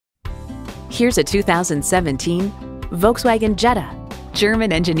Here's a 2017 Volkswagen Jetta.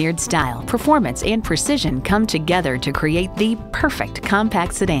 German-engineered style, performance, and precision come together to create the perfect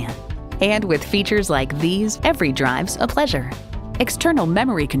compact sedan. And with features like these, every drive's a pleasure. External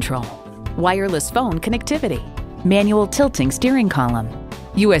memory control, wireless phone connectivity, manual tilting steering column,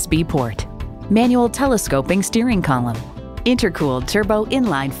 USB port, manual telescoping steering column, intercooled turbo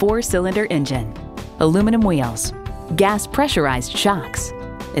inline 4-cylinder engine, aluminum wheels, gas pressurized shocks,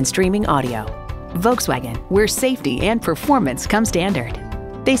 and streaming audio. Volkswagen, where safety and performance come standard.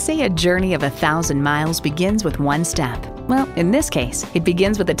 They say a journey of 1,000 miles begins with one step. Well, in this case, it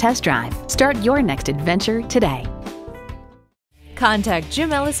begins with a test drive. Start your next adventure today. Contact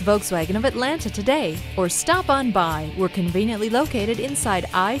Jim Ellis Volkswagen of Atlanta today or stop on by. We're conveniently located inside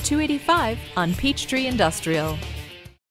I-285 on Peachtree Industrial.